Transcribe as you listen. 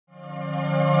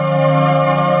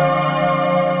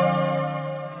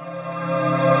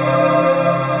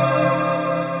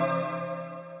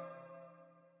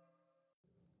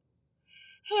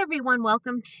everyone.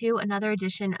 Welcome to another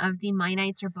edition of the My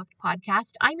Nights Are Booked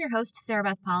podcast. I'm your host, Sarah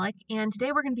Beth Pollock, and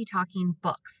today we're going to be talking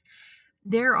books.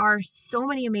 There are so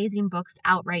many amazing books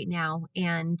out right now,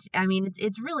 and I mean,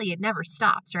 it's really, it never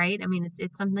stops, right? I mean,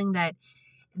 it's something that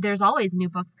there's always new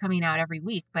books coming out every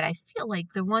week, but I feel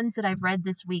like the ones that I've read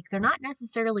this week, they're not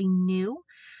necessarily new.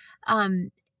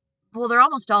 Well, they're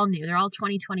almost all new. They're all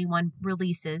 2021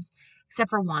 releases,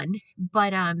 except for one,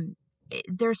 but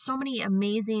there's so many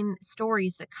amazing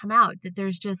stories that come out that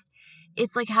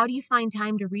it's like, how do you find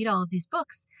time to read all of these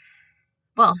books?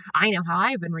 Well, I know how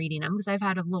I've been reading them because I've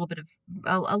had a little bit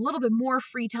more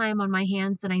free time on my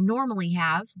hands than I normally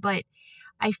have, but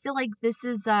I feel like this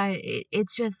is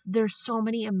it's just, there's so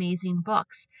many amazing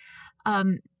books. I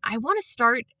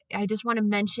just want to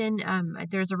mention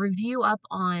there's a review up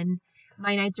on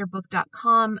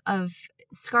mynightsarebooks.com of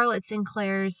Scarlett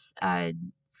Sinclair's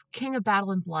King of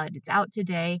Battle and Blood. It's out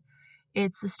today.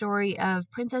 It's the story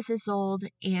of Princess Isolde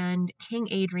and King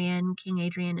Adrian. King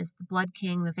Adrian is the Blood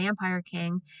King, the Vampire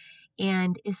King,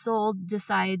 and Isolde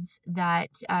decides that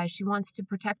she wants to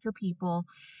protect her people,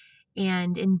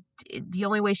 and the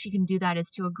only way she can do that is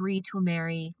to agree to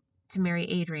marry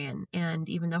Adrian. And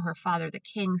even though her father, the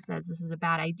king, says this is a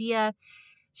bad idea,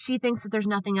 she thinks that there's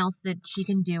nothing else that she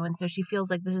can do, and so she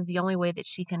feels like this is the only way that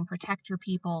she can protect her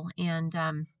people. And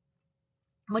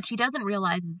what she doesn't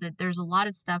realize is that there's a lot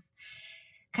of stuff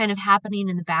kind of happening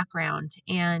in the background,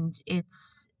 and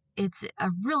it's a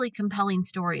really compelling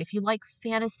story. If you like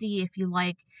fantasy, if you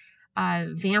like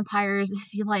vampires,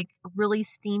 if you like really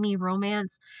steamy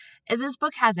romance, this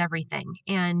book has everything.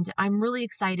 And I'm really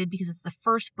excited because it's the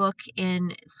first book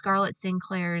in Scarlett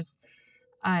Sinclair's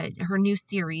her new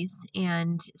series,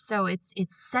 and so it's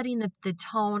setting the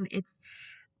tone.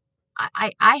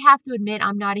 I have to admit,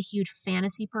 I'm not a huge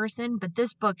fantasy person, but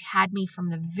this book had me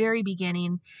from the very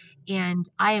beginning, and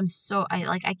I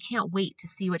can't wait to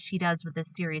see what she does with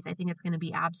this series. I think it's going to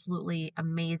be absolutely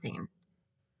amazing.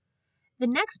 The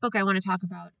next book I want to talk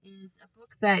about is a book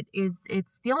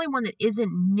it's the only one that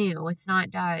isn't new. It's not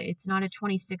a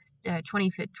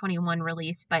 2021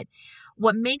 release, but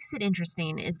what makes it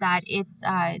interesting is that it's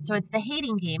The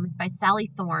Hating Game. It's by Sally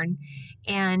Thorne,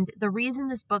 and the reason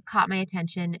this book caught my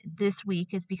attention this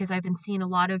week is because I've been seeing a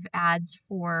lot of ads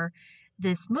for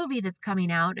this movie that's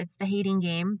coming out. It's The Hating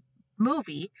Game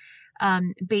movie,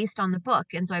 based on the book.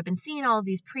 And so I've been seeing all of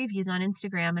these previews on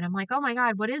Instagram, and I'm like, oh my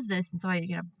God, what is this? And so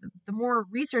the more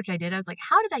research I did, I was like,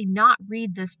 how did I not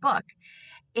read this book?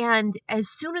 And as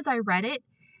soon as I read it,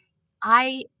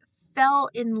 I fell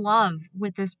in love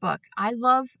with this book. I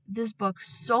love this book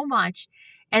so much.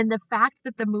 And the fact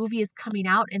that the movie is coming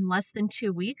out in less than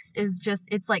 2 weeks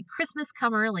it's like Christmas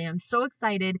come early. I'm so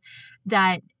excited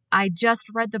that I just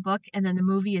read the book and then the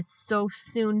movie is so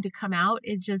soon to come out.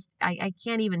 It's just, I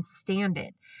can't even stand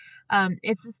it.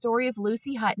 It's the story of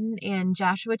Lucy Hutton and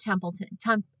Joshua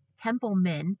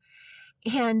Templeman,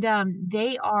 and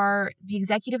they are the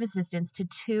executive assistants to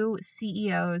two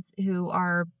CEOs who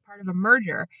are part of a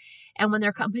merger. And when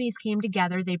their companies came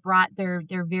together, they brought their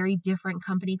very different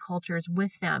company cultures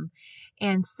with them.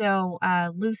 And so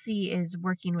Lucy is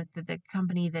working with the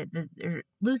company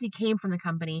Lucy came from the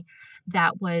company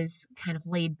that was kind of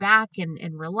laid back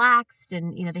and relaxed.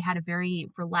 And, they had a very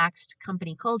relaxed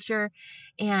company culture.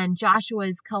 And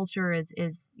Joshua's culture is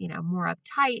more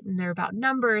uptight, and they're about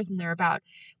numbers, and they're about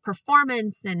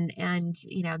performance, and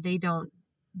they don't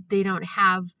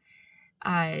have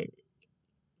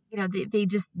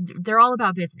they're all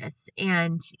about business.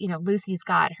 And Lucy's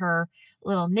got her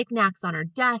little knickknacks on her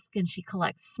desk, and she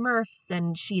collects Smurfs,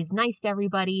 and she's nice to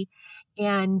everybody.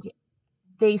 And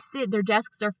their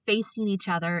desks are facing each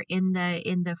other in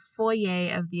the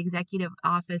foyer of the executive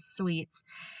office suites,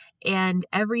 and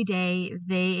every day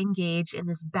they engage in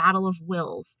this battle of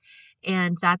wills.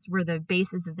 And that's where the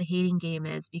basis of The Hating Game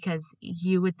is, because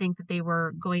you would think that they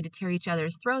were going to tear each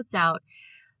other's throats out.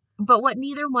 But what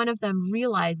neither one of them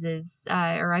realizes,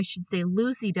 or I should say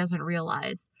Lucy doesn't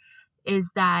realize,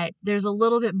 is that there's a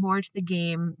little bit more to the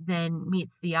game than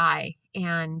meets the eye.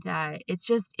 And it's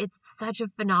such a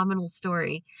phenomenal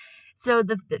story. So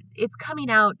it's coming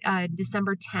out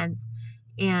December 10th,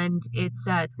 and it's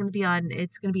going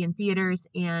to be in theaters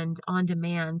and on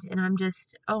demand. And I'm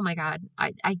just, oh my God,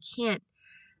 I can't.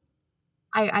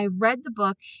 I read the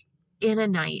book in a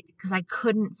night because I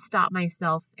couldn't stop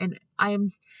myself, and I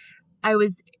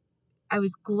was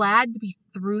glad to be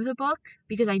through the book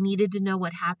because I needed to know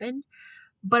what happened,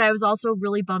 but I was also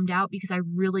really bummed out because I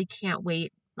really can't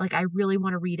wait. Like, I really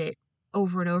want to read it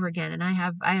over and over again. And I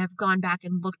have gone back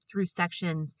and looked through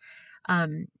sections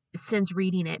since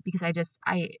reading it, because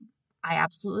I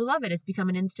absolutely love it. It's become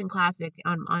an instant classic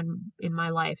on in my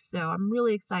life. So I'm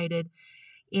really excited.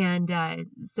 And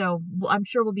so I'm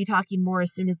sure we'll be talking more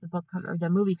as soon as or the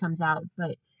movie comes out.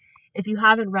 But if you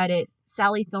haven't read it,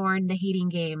 Sally Thorne, The Hating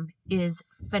Game is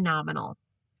phenomenal.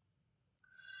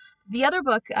 The other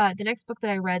book, the next book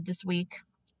that I read this week,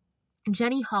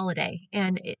 Jenny Holiday.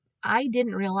 And I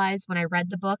didn't realize when I read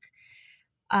the book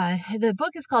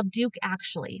is called Duke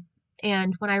Actually.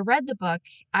 And when I read the book,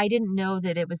 I didn't know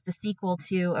that it was the sequel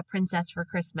to A Princess for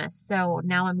Christmas. So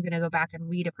now I'm going to go back and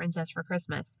read A Princess for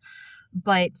Christmas.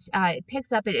 But it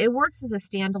picks up, it works as a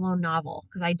standalone novel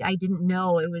because I didn't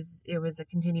know it was a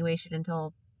continuation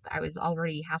until I was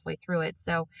already halfway through it.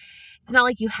 So it's not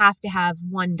like you have to have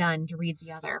one done to read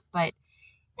the other, but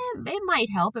it might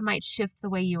help. It might shift the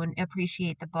way you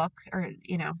appreciate the book or,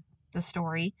 the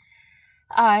story.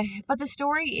 But the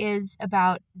story is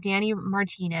about Danny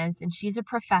Martinez, and she's a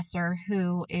professor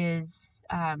who is,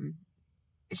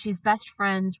 she's best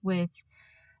friends with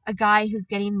a guy who's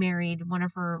getting married. One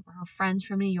of her friends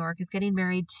from New York is getting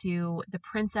married to the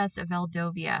Princess of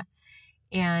Eldovia.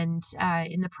 And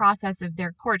in the process of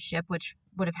their courtship, which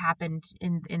would have happened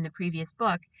in the previous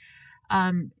book,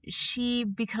 she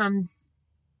becomes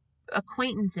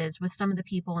acquaintances with some of the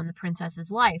people in the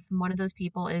princess's life. And one of those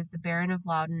people is the Baron of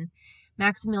Loudon,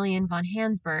 Maximilian von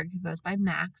Hansberg, who goes by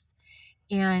Max.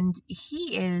 And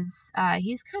he's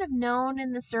kind of known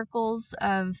in the circles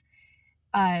of,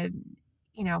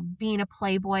 being a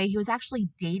playboy. He was actually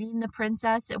dating the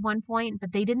princess at one point,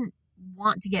 but they didn't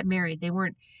want to get married. They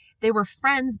were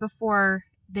friends before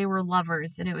they were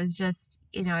lovers, and it was just,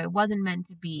 it wasn't meant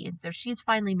to be. And so she's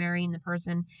finally marrying the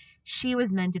person she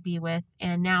was meant to be with,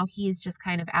 and now he's just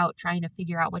kind of out trying to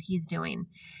figure out what he's doing.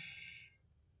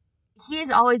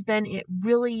 He's always been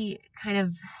really kind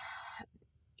of,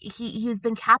 he's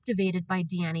been captivated by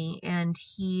Danny, and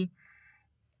he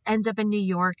ends up in New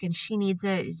York, and she needs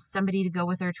somebody to go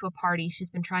with her to a party. She's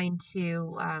been trying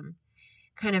to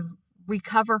kind of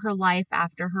recover her life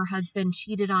after her husband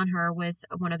cheated on her with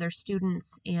one of their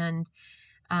students, and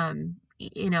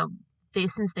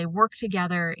since they work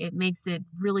together, it makes it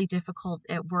really difficult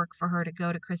at work for her to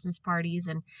go to Christmas parties.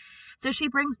 And so she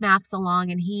brings Max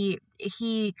along, and he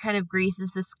kind of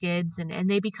greases the skids, and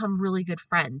they become really good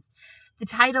friends. The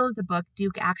title of the book,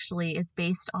 Duke Actually, is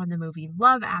based on the movie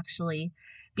Love Actually,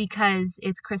 because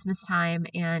it's Christmas time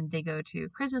and they go to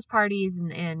Christmas parties,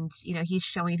 and he's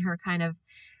showing her kind of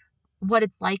what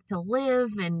it's like to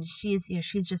live, and she's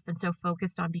just been so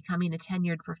focused on becoming a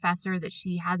tenured professor that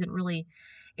she hasn't really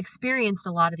experienced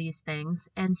a lot of these things.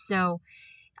 And so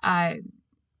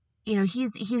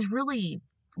he's really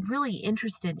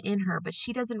interested in her, but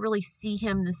she doesn't really see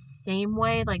him the same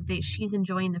way. Like she's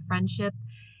enjoying the friendship,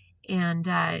 and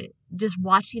just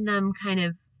watching them kind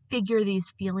of figure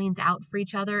these feelings out for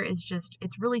each other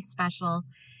it's really special.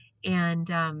 And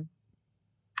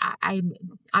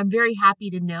I'm very happy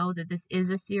to know that this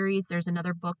is a series. There's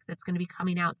another book that's going to be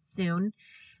coming out soon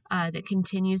that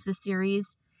continues the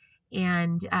series.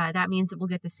 And that means that we'll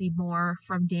get to see more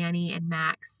from Danny and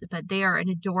Max. But they are an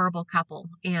adorable couple.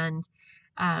 And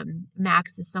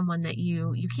Max is someone that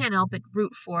you can't help but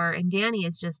root for. And Danny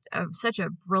is just such a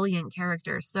brilliant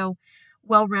character. So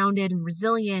well-rounded and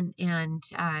resilient. And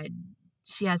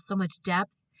she has so much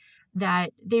depth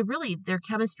that their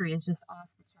chemistry is just off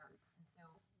the charts.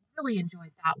 Really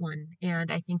enjoyed that one,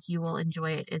 and I think you will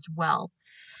enjoy it as well.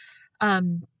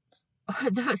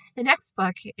 The next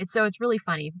book, it's really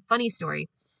funny story.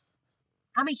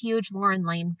 I'm a huge Lauren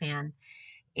Lane fan,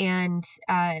 and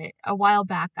a while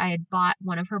back I had bought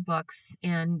one of her books,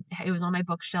 and it was on my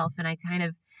bookshelf, and I kind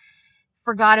of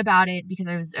forgot about it because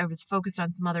I was focused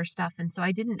on some other stuff, and so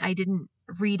I didn't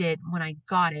read it when I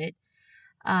got it.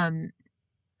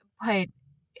 But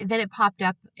then it popped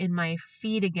up in my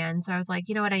feed again. So I was like,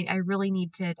 you know what? I really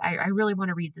need to, I really want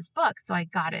to read this book. So I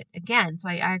got it again. So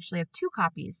I actually have 2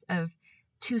 copies of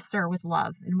To Sir with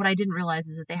Love. And what I didn't realize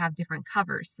is that they have different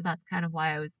covers. So that's kind of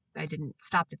why I didn't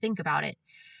stop to think about it.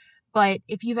 But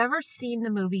if you've ever seen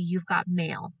the movie You've Got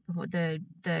Mail,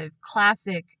 the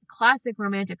classic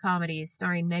romantic comedy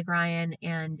starring Meg Ryan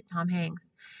and Tom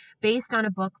Hanks, based on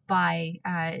a book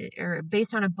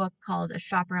based on a book called A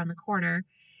Shop Around the Corner,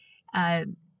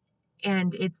 and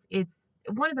it's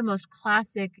one of the most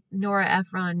classic Nora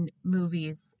Ephron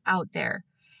movies out there.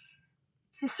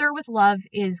 To Sir with Love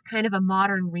is kind of a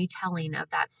modern retelling of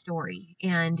that story,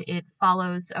 and it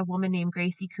follows a woman named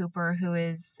Gracie Cooper who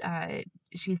is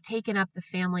she's taken up the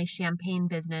family champagne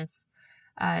business.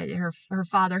 Her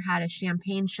father had a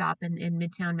champagne shop in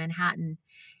Midtown Manhattan,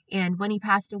 and when he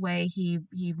passed away, he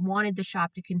wanted the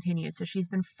shop to continue, so she's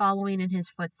been following in his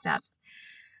footsteps.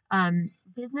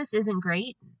 Business isn't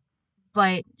great,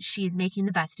 but she's making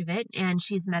the best of it. And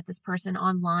she's met this person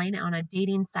online on a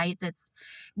dating site that's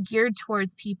geared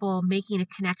towards people making a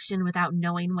connection without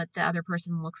knowing what the other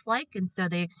person looks like. And so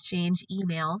they exchange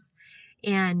emails.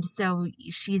 And so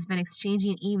she's been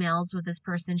exchanging emails with this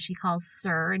person she calls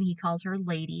Sir, and he calls her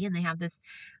Lady. And they have this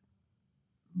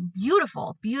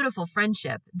beautiful, beautiful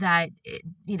friendship that,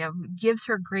 gives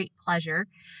her great pleasure.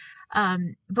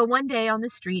 But one day on the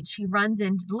street, she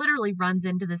literally runs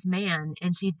into this man,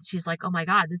 and she's like, oh my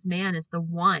God, this man is the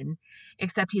one,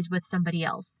 except he's with somebody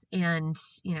else. And,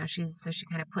 she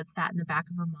kind of puts that in the back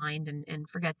of her mind and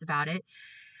forgets about it.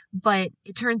 But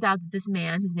it turns out that this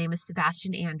man, whose name is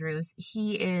Sebastian Andrews,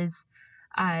 he is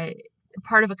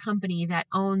part of a company that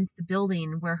owns the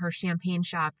building where her champagne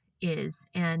shop is.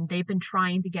 And they've been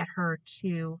trying to get her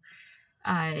to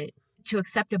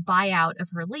accept a buyout of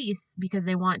her lease because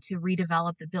they want to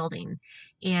redevelop the building.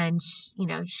 And,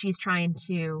 she's trying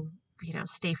to,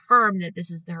 stay firm that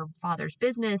this is her father's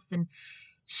business, and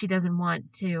she doesn't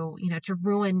want to, to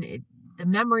ruin the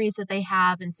memories that they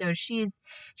have. And so she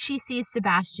sees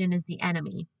Sebastian as the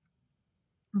enemy.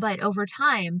 But over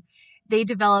time, they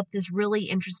develop this really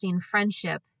interesting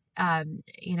friendship,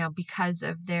 because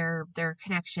of their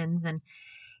connections.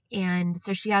 And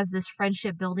so she has this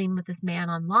friendship building with this man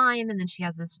online, and then she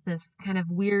has this kind of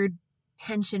weird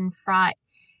tension fraught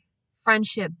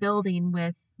friendship building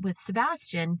with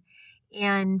Sebastian.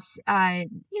 And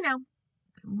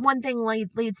one thing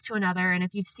leads to another. And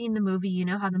if you've seen the movie, you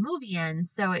know how the movie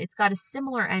ends. So it's got a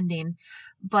similar ending,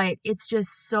 but it's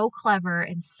just so clever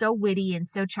and so witty and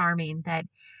so charming that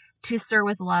To Sir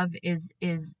with Love is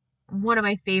one of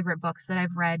my favorite books that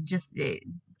I've read, just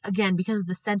again, because of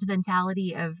the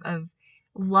sentimentality of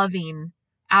loving,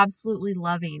 absolutely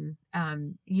loving,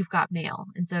 You've Got Mail.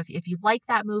 And so if you like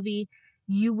that movie,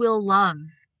 you will love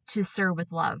To Sir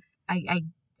with Love. I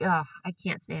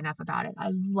can't say enough about it. I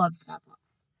loved that book.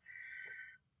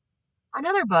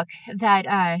 Another book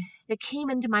that came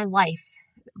into my life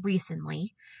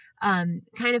recently, kind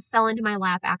of fell into my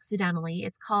lap accidentally.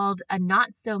 It's called A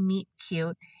Not So Meet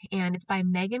Cute, and it's by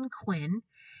Megan Quinn.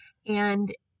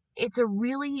 And it's a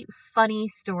really funny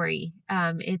story.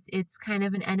 It's kind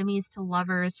of an enemies to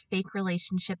lovers fake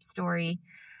relationship story.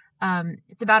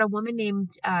 It's about a woman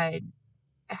named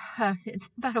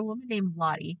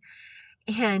Lottie,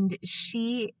 and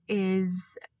she's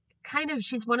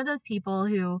one of those people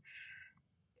who,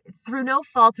 through no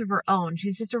fault of her own,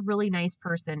 she's just a really nice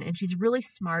person, and she's really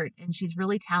smart, and she's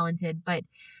really talented, but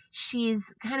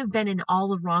she's kind of been in all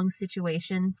the wrong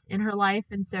situations in her life.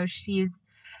 And so she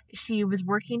was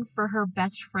working for her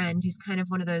best friend, who's kind of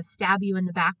one of those stab you in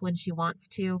the back when she wants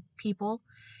to people.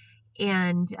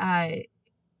 And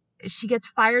she gets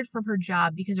fired from her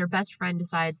job because her best friend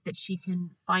decides that she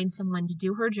can find someone to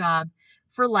do her job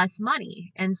for less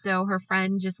money. And so her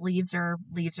friend just leaves her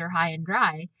high and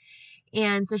dry.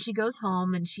 And so she goes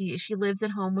home, and she lives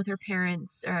at home with her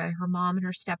parents, her mom and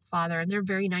her stepfather, and they're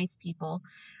very nice people.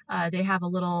 They have a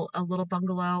little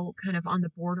bungalow kind of on the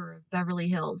border of Beverly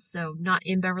Hills, so not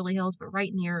in Beverly Hills, but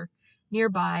right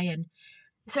nearby. And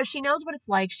so she knows what it's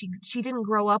like. She didn't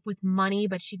grow up with money,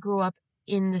 but she grew up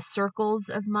in the circles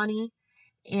of money.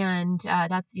 And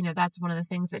that's one of the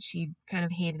things that she kind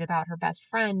of hated about her best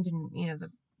friend, and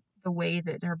the way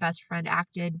that her best friend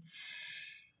acted.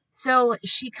 So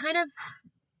she kind of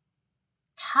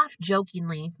half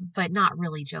jokingly, but not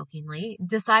really jokingly,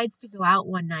 decides to go out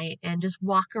one night and just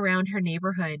walk around her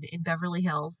neighborhood in Beverly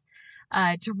Hills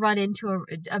to run into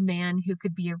a man who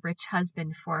could be a rich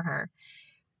husband for her.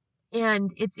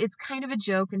 And it's kind of a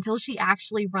joke until she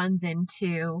actually runs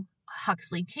into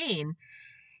Huxley Kane.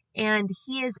 And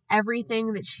he is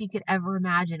everything that she could ever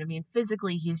imagine. I mean,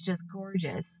 physically, he's just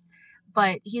gorgeous,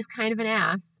 but he's kind of an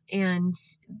ass, and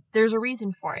there's a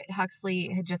reason for it.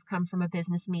 Huxley had just come from a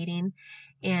business meeting,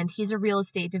 and he's a real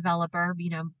estate developer,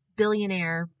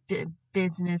 billionaire,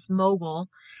 business mogul,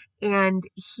 and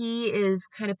he is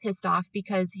kind of pissed off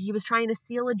because he was trying to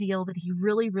seal a deal that he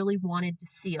really, really wanted to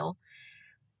seal.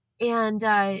 And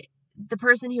the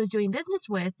person he was doing business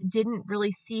with didn't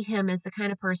really see him as the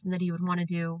kind of person that he would want to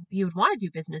do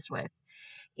business with.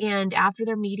 And after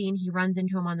their meeting, he runs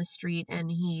into him on the street,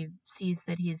 and he sees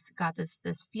that he's got this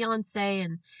fiance,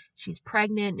 and she's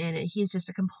pregnant, and he's just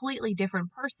a completely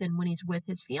different person when he's with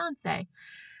his fiance.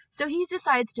 So he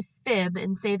decides to fib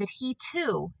and say that he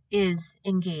too is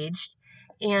engaged,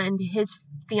 and his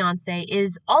fiance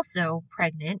is also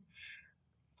pregnant.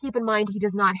 Keep in mind, he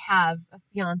does not have a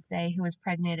fiance who is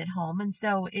pregnant at home. And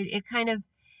so it kind of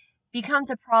becomes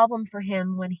a problem for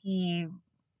him when he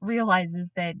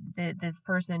realizes that this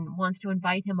person wants to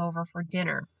invite him over for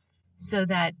dinner. so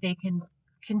that they can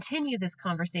continue this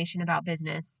conversation about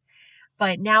business.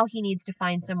 But now he needs to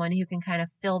find someone who can kind of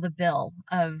fill the bill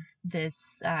of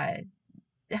this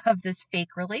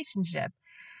fake relationship.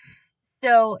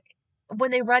 So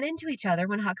when they run into each other,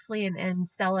 when Huxley and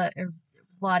Stella or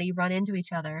Lottie run into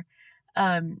each other,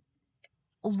 um,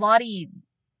 Lottie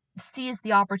sees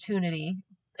the opportunity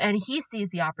and he sees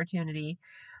the opportunity,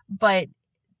 but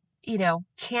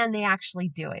can they actually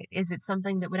do it? Is it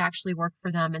something that would actually work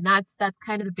for them? And that's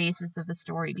kind of the basis of the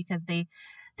story, because they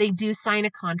do sign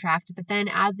a contract, but then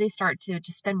as they start to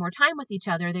spend more time with each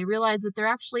other, they realize that there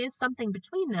actually is something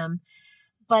between them,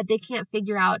 but they can't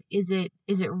figure out, is it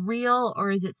real, or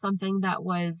is it something that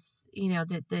was,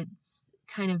 that's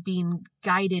kind of being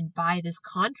guided by this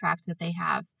contract that they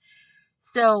have.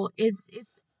 So it's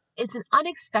an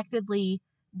unexpectedly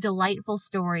delightful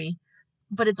story,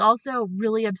 but it's also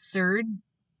really absurd,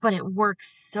 but it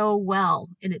works so well,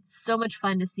 and it's so much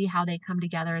fun to see how they come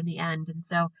together in the end. And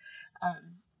so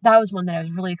that was one that I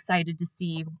was really excited to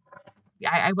see.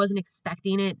 I wasn't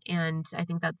expecting it, and I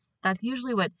think that's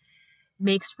usually what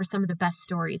makes for some of the best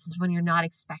stories, is when you're not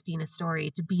expecting a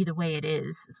story to be the way it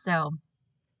is. So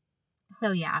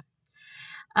yeah.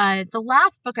 The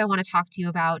last book I want to talk to you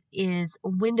about is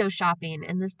Window Shopping,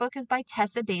 and this book is by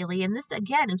Tessa Bailey, and this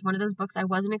again is one of those books I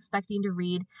wasn't expecting to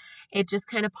read. It just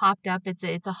kind of popped up.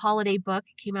 It's a holiday book.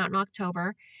 It came out in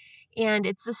October, and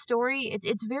it's the story.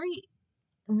 It's very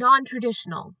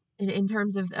non-traditional in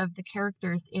terms of the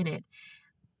characters in it.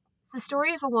 The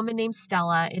story of a woman named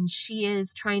Stella, and she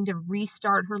is trying to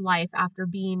restart her life after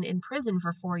being in prison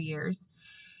for 4 years.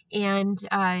 And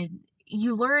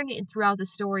you learn throughout the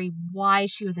story why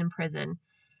she was in prison.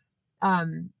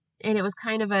 And it was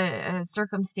kind of a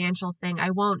circumstantial thing.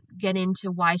 I won't get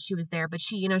into why she was there, but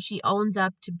she owns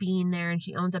up to being there, and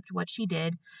she owns up to what she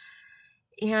did.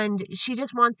 And she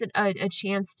just wants a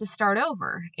chance to start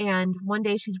over. And one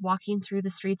day she's walking through the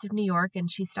streets of New York, and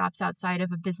she stops outside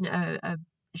of a business, a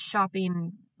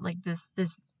shopping, like this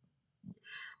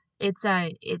it's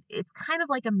kind of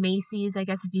like a Macy's, I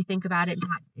guess, if you think about it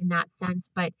in that sense,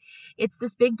 but it's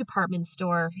this big department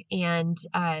store. And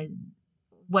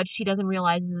what she doesn't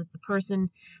realize is that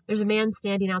there's a man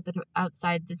standing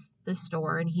outside this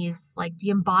store, and he's like the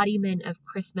embodiment of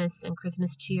Christmas and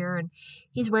Christmas cheer, and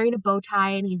he's wearing a bow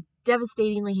tie, and he's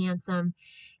devastatingly handsome,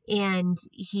 and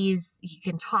he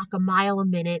can talk a mile a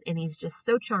minute, and he's just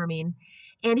so charming.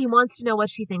 And he wants to know what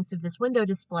she thinks of this window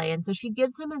display, and so she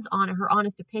gives him her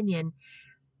honest opinion.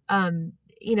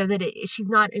 That she's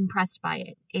not impressed by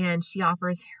it, and she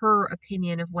offers her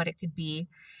opinion of what it could be.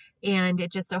 And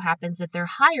it just so happens that they're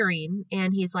hiring,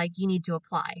 and he's like, you need to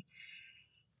apply.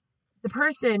 The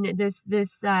person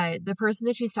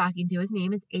that she's talking to, his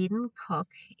name is Aiden Cook,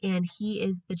 and he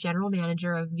is the general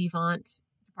manager of Vivant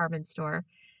department store.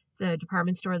 It's a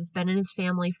department store that's been in his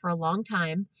family for a long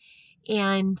time.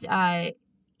 And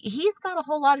he's got a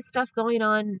whole lot of stuff going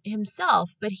on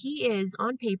himself, but he is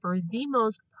on paper the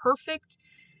most perfect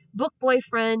book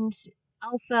boyfriend,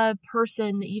 alpha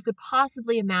person that you could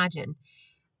possibly imagine.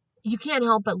 You can't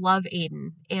help but love Aiden,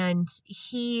 and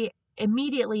he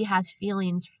immediately has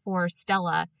feelings for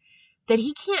Stella that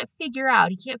he can't figure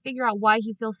out. He can't figure out why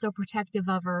he feels so protective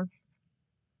of her,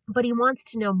 but he wants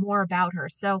to know more about her.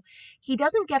 So he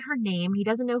doesn't get her name. He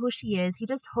doesn't know who she is. He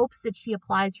just hopes that she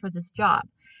applies for this job.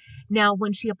 Now,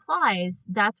 when she applies,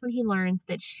 that's when he learns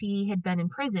that she had been in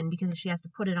prison, because she has to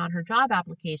put it on her job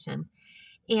application.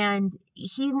 And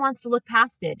he wants to look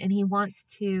past it, and he wants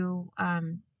to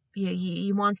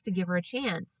he wants to give her a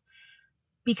chance,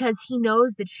 because he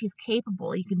knows that she's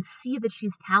capable. You can see that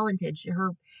she's talented.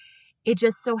 It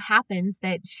just so happens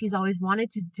that she's always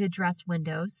wanted to dress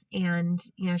windows, and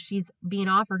she's being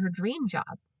offered her dream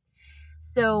job.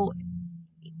 So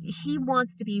he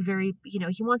wants to be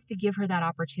he wants to give her that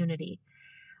opportunity.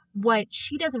 What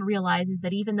she doesn't realize is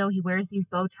that even though he wears these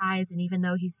bow ties, and even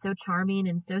though he's so charming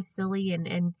and so silly,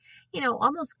 and he's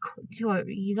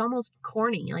almost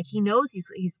corny, like he knows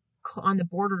he's on the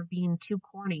border of being too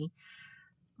corny,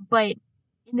 but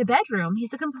in the bedroom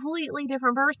he's a completely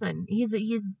different person. He's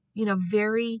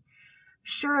very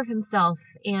sure of himself,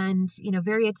 and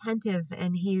very attentive,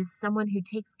 and he's someone who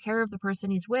takes care of the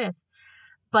person he's with.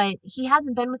 But he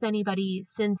hasn't been with anybody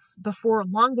since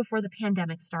long before the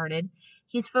pandemic started.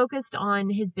 He's focused on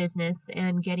his business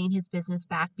and getting his business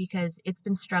back, because it's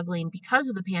been struggling because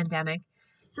of the pandemic.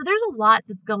 So there's a lot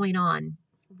that's going on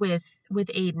with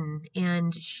Aiden,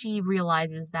 and she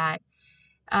realizes that,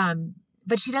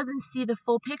 but she doesn't see the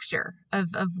full picture of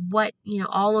what,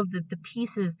 all of the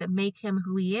pieces that make him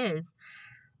who he is.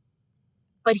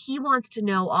 but he wants to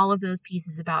know all of those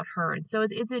pieces about her. And so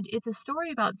it's a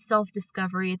story about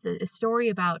self-discovery. It's a story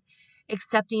about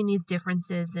accepting these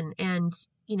differences and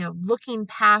looking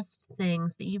past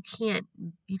things that you can't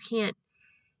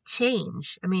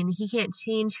change. I mean, he can't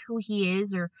change who he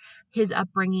is or his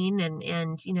upbringing and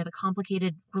the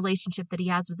complicated relationship that he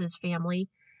has with his family.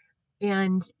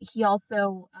 And he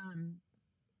also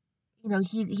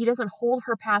he doesn't hold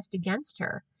her past against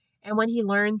her. And when he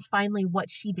learns finally what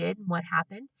she did and what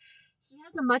happened, he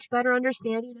has a much better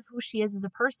understanding of who she is as a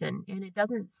person, and it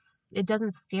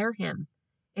doesn't scare him.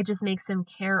 It just makes him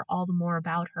care all the more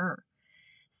about her.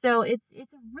 So it's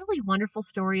a really wonderful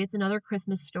story. It's another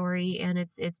Christmas story, and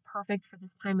it's perfect for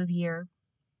this time of year.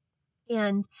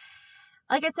 And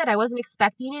like I said, I wasn't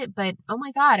expecting it, but oh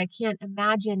my God, I can't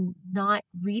imagine not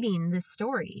reading this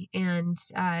story. And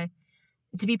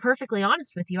to be perfectly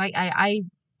honest with you, I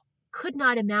could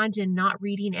not imagine not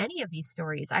reading any of these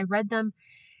stories. I read them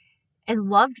and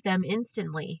loved them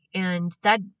instantly, and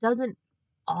that doesn't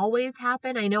always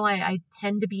happen. I know I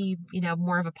tend to be,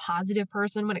 more of a positive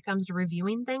person when it comes to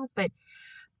reviewing things, but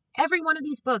every one of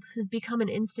these books has become an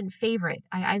instant favorite.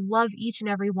 I love each and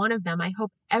every one of them. I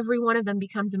hope every one of them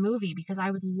becomes a movie because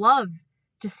I would love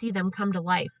to see them come to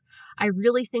life. I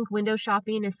really think window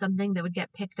shopping is something that would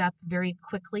get picked up very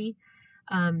quickly.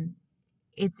 Um,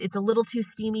 it's a little too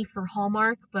steamy for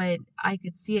Hallmark, but I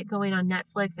could see it going on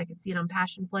Netflix. I could see it on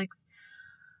Passionflix.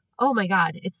 Oh my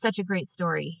God, it's such a great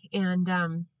story. And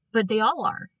but they all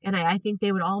are. And I think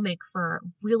they would all make for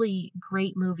really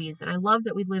great movies. And I love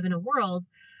that we live in a world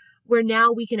where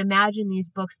now we can imagine these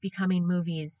books becoming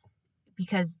movies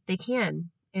because they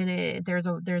can, and there's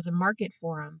a market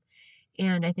for them,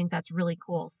 and I think that's really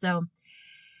cool. So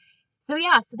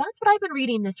yeah, so that's what I've been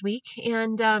reading this week,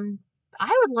 and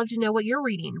I would love to know what you're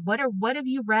reading. What have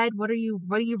you read? What are you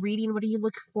reading? What are you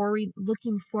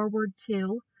looking forward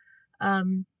to?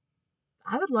 Um,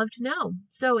 I would love to know.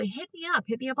 So hit me up.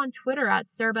 Hit me up on Twitter at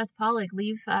Sarah Beth Pollock.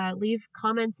 Leave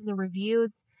comments in the review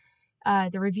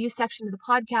section of the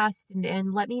podcast,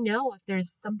 and let me know if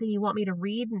there's something you want me to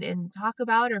read and talk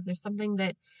about, or if there's something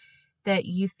that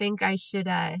you think I should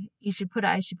put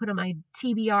on my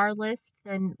TBR list,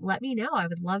 then let me know. I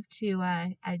would love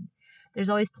to. There's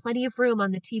always plenty of room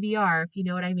on the TBR, if you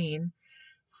know what I mean.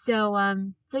 So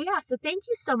yeah, so thank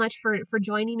you so much for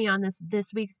joining me on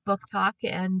this week's book talk,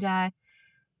 and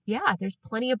yeah, there's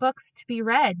plenty of books to be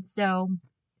read. So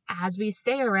as we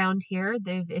say around here,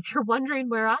 if you're wondering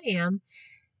where I am,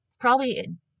 it's probably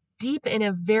deep in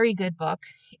a very good book,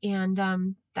 and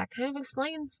that kind of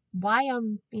explains why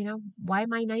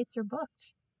my nights are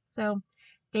booked. So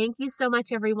thank you so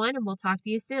much, everyone, and we'll talk to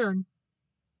you soon.